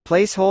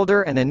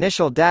Placeholder and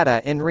initial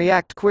data in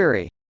React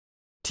Query.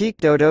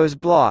 TeakDodo's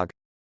blog.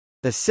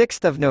 6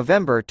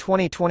 November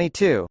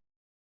 2022.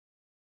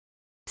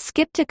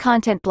 Skip to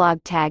Content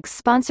blog tags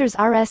sponsors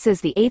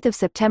RS's 8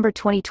 September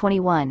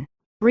 2021.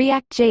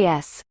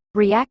 React.js,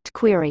 React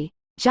Query,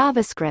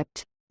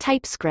 JavaScript,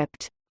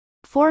 TypeScript.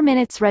 4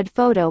 minutes read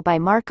photo by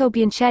Marco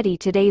Bianchetti.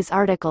 Today's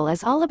article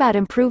is all about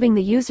improving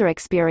the user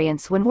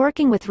experience when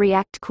working with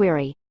React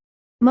Query.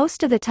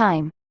 Most of the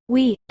time,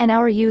 we, and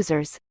our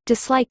users,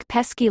 dislike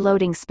pesky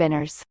loading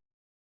spinners.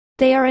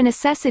 They are a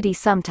necessity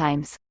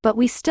sometimes, but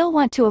we still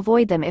want to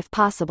avoid them if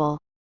possible.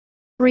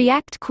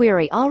 React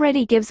Query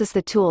already gives us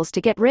the tools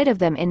to get rid of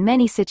them in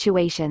many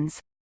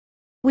situations.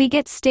 We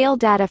get stale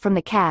data from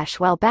the cache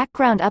while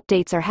background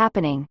updates are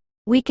happening.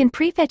 We can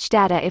prefetch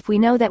data if we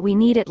know that we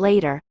need it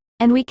later,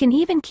 and we can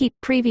even keep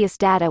previous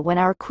data when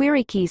our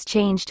query keys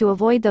change to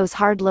avoid those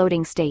hard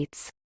loading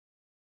states.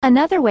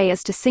 Another way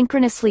is to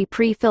synchronously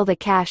pre-fill the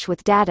cache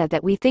with data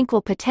that we think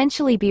will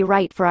potentially be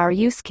right for our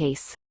use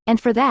case, and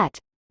for that,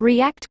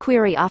 React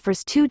Query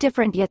offers two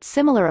different yet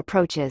similar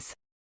approaches: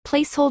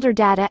 placeholder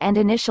data and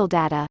initial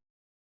data.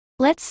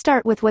 Let's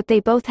start with what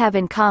they both have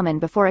in common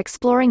before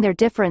exploring their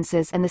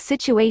differences and the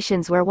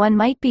situations where one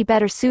might be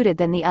better suited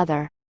than the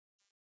other.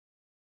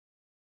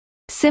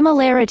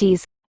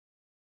 Similarities.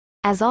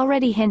 As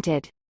already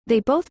hinted, they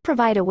both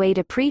provide a way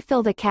to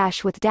pre-fill the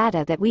cache with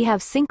data that we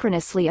have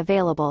synchronously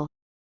available.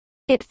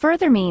 It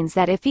further means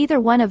that if either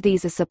one of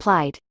these is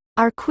supplied,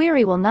 our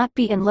query will not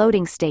be in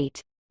loading state,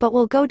 but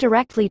will go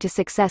directly to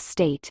success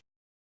state.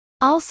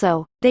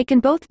 Also, they can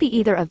both be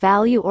either a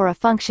value or a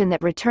function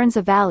that returns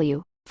a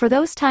value. For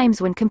those times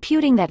when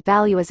computing that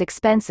value is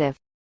expensive,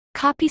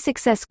 copy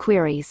success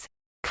queries.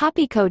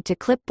 Copy code to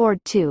clipboard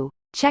 2,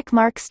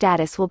 checkmark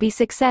status will be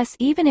success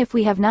even if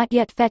we have not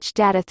yet fetched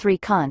data 3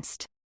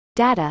 const.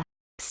 Data,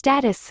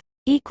 status,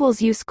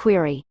 equals use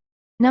query.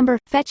 Number,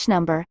 fetch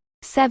number,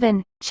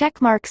 7,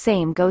 checkmark.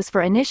 Same goes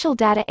for initial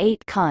data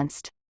 8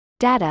 const.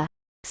 Data,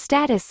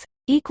 status,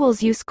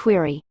 equals use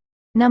query.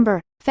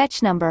 Number,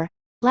 fetch number.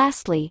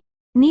 Lastly,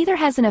 neither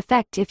has an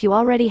effect if you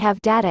already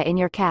have data in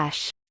your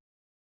cache.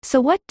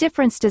 So what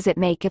difference does it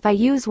make if I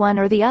use one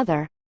or the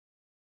other?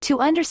 To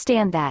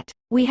understand that,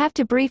 we have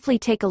to briefly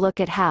take a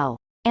look at how,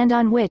 and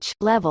on which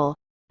level,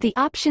 the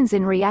options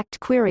in React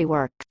Query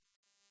work.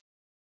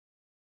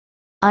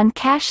 On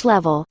cache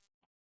level,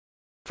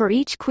 for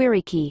each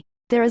query key,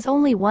 there is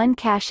only one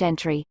cache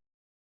entry.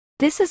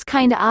 This is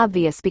kinda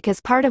obvious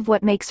because part of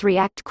what makes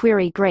React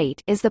Query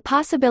great is the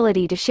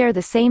possibility to share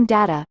the same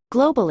data,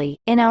 globally,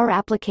 in our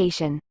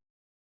application.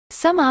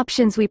 Some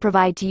options we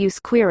provide to use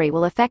query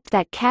will affect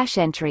that cache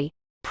entry.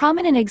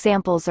 Prominent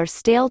examples are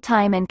stale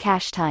time and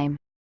cache time.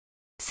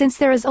 Since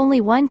there is only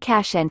one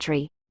cache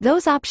entry,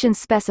 those options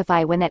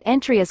specify when that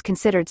entry is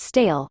considered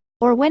stale,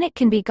 or when it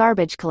can be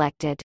garbage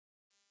collected.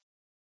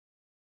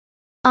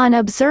 On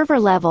observer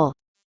level,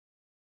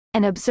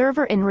 an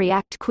observer in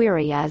React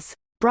Query is,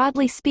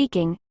 broadly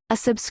speaking, a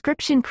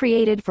subscription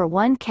created for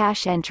one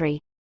cache entry.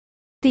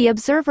 The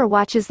observer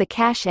watches the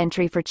cache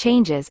entry for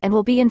changes and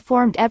will be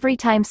informed every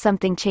time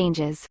something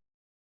changes.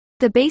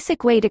 The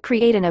basic way to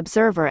create an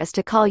observer is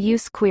to call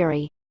use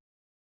query.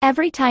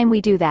 Every time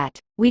we do that,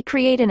 we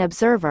create an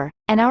observer,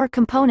 and our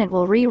component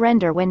will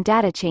re-render when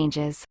data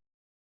changes.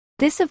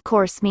 This of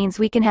course means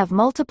we can have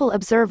multiple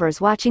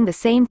observers watching the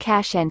same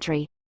cache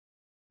entry.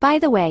 By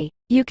the way,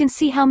 you can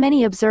see how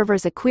many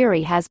observers a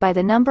query has by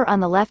the number on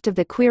the left of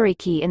the query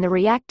key in the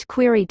React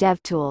Query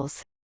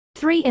DevTools.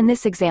 3 in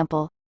this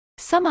example.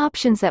 Some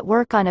options that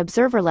work on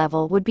observer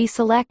level would be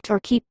select or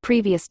keep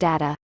previous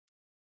data.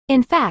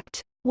 In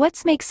fact,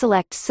 what makes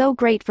select so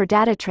great for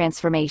data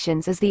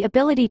transformations is the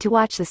ability to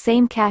watch the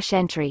same cache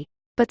entry,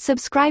 but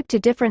subscribe to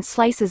different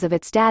slices of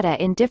its data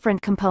in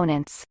different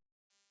components.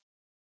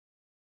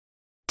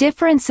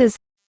 Differences.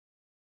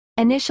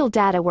 Initial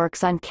data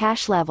works on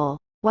cache level,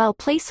 while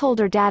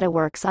placeholder data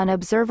works on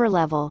observer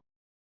level.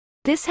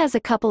 This has a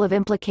couple of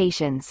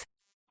implications.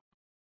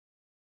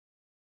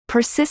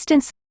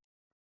 Persistence.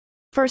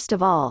 First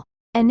of all,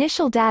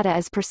 initial data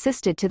is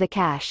persisted to the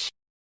cache.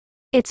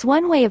 It's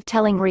one way of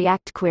telling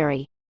React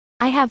Query,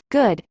 I have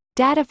good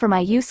data for my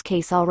use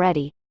case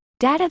already,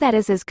 data that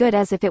is as good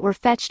as if it were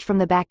fetched from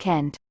the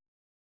backend.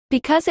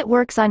 Because it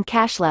works on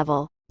cache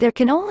level, there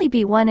can only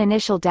be one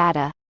initial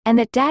data, and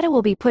that data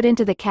will be put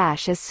into the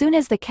cache as soon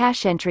as the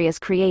cache entry is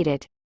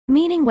created,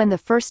 meaning when the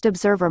first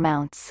observer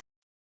mounts.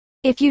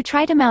 If you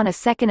try to mount a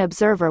second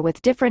observer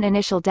with different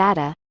initial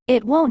data,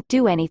 it won't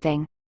do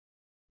anything.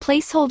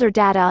 Placeholder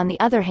data on the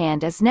other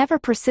hand is never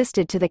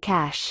persisted to the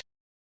cache.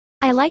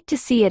 I like to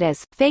see it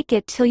as fake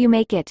it till you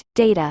make it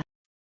data.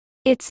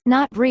 It's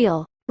not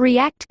real.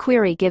 React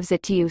Query gives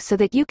it to you so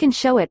that you can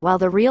show it while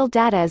the real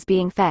data is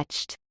being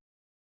fetched.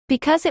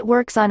 Because it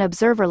works on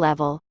observer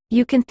level,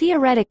 you can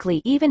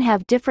theoretically even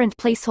have different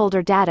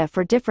placeholder data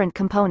for different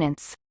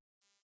components.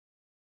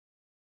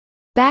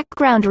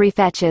 Background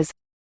refetches.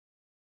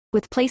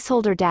 With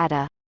placeholder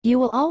data, you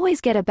will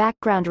always get a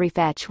background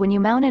refetch when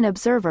you mount an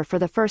observer for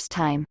the first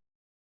time.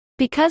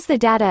 Because the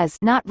data is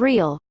not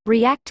real,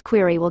 React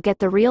Query will get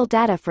the real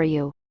data for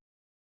you.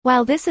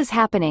 While this is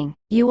happening,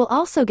 you will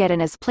also get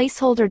an as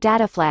placeholder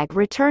data flag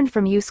returned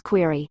from use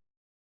query.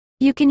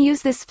 You can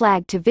use this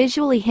flag to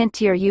visually hint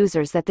to your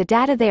users that the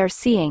data they are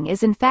seeing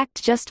is in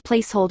fact just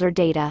placeholder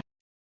data.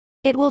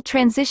 It will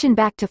transition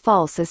back to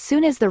false as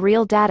soon as the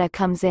real data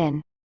comes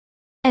in.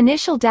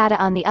 Initial data,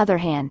 on the other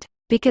hand,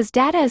 because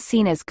data is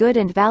seen as good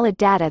and valid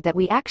data that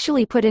we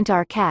actually put into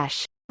our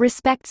cache,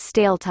 respects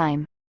stale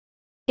time.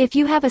 If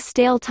you have a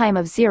stale time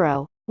of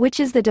 0, which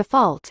is the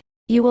default,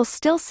 you will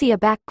still see a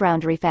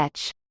background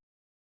refetch.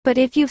 But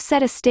if you've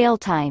set a stale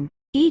time,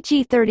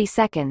 e.g. 30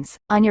 seconds,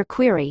 on your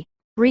query,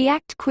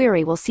 React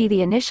Query will see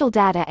the initial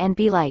data and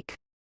be like,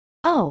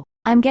 "Oh,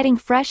 I'm getting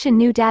fresh and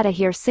new data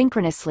here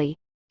synchronously,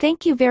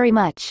 thank you very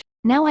much,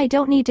 now I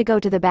don't need to go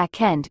to the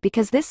backend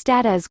because this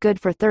data is good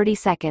for 30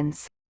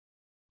 seconds.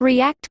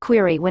 React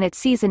Query, when it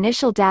sees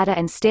initial data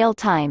and stale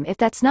time, if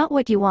that's not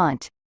what you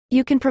want,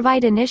 you can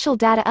provide initial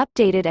data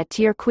updated at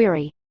to your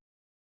query.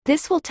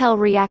 This will tell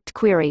React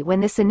Query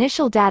when this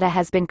initial data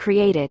has been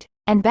created,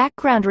 and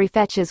background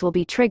refetches will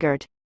be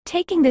triggered,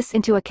 taking this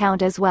into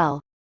account as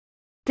well.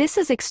 This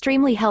is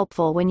extremely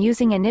helpful when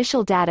using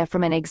initial data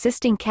from an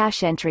existing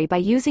cache entry by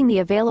using the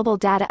available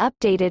data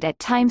updated at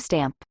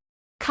timestamp.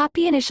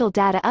 Copy initial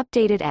data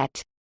updated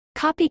at.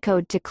 Copy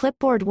code to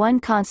clipboard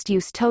 1 const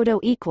use todo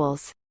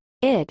equals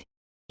id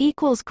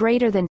equals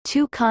greater than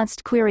 2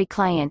 const query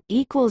client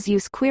equals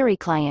use query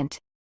client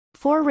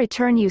 4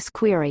 return use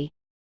query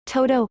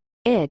todo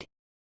id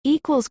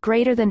equals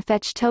greater than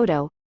fetch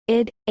todo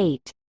id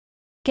 8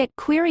 get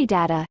query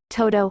data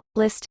todo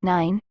list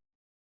 9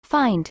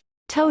 find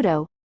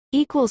todo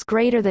equals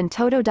greater than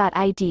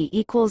todo.id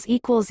equals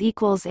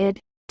id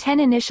 10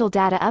 initial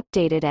data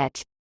updated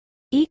at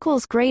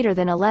equals greater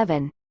than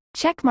 11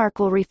 checkmark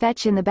will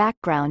refetch in the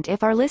background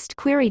if our list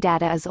query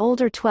data is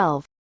older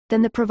 12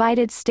 than the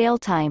provided stale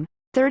time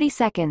 30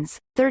 seconds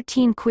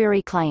 13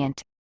 query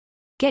client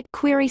get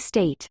query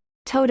state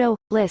todo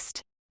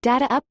list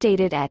data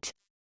updated at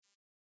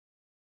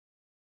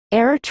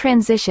error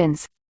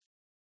transitions.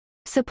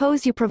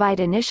 Suppose you provide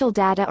initial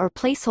data or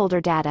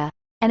placeholder data,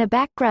 and a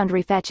background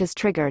refetch is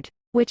triggered,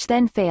 which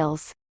then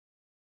fails.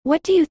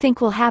 What do you think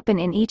will happen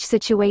in each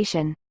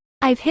situation?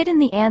 I've hidden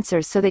the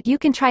answers so that you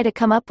can try to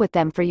come up with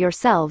them for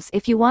yourselves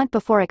if you want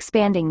before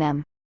expanding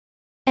them.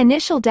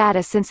 Initial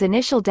data. Since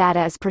initial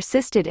data is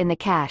persisted in the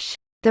cache,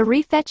 the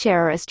refetch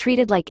error is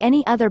treated like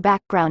any other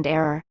background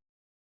error.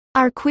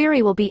 Our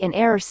query will be in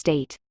error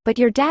state, but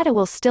your data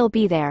will still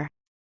be there.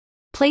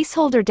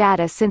 Placeholder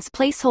data. Since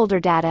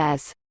placeholder data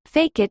is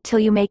fake it till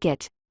you make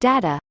it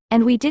data,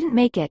 and we didn't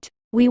make it,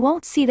 we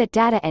won't see that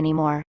data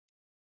anymore.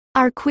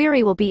 Our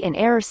query will be in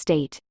error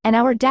state, and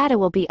our data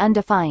will be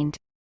undefined.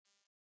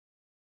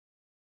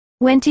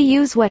 When to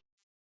use what?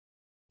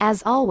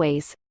 As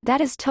always,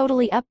 that is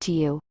totally up to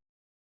you.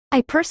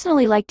 I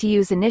personally like to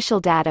use initial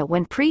data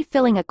when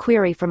pre-filling a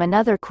query from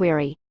another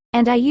query,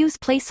 and I use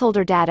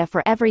placeholder data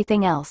for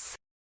everything else.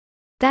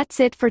 That's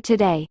it for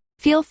today.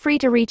 Feel free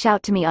to reach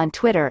out to me on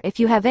Twitter if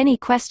you have any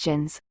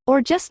questions,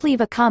 or just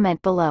leave a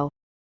comment below.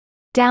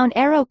 Down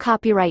arrow.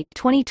 Copyright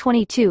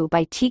 2022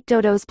 by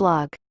TeakDodo's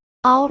blog.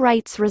 All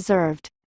rights reserved.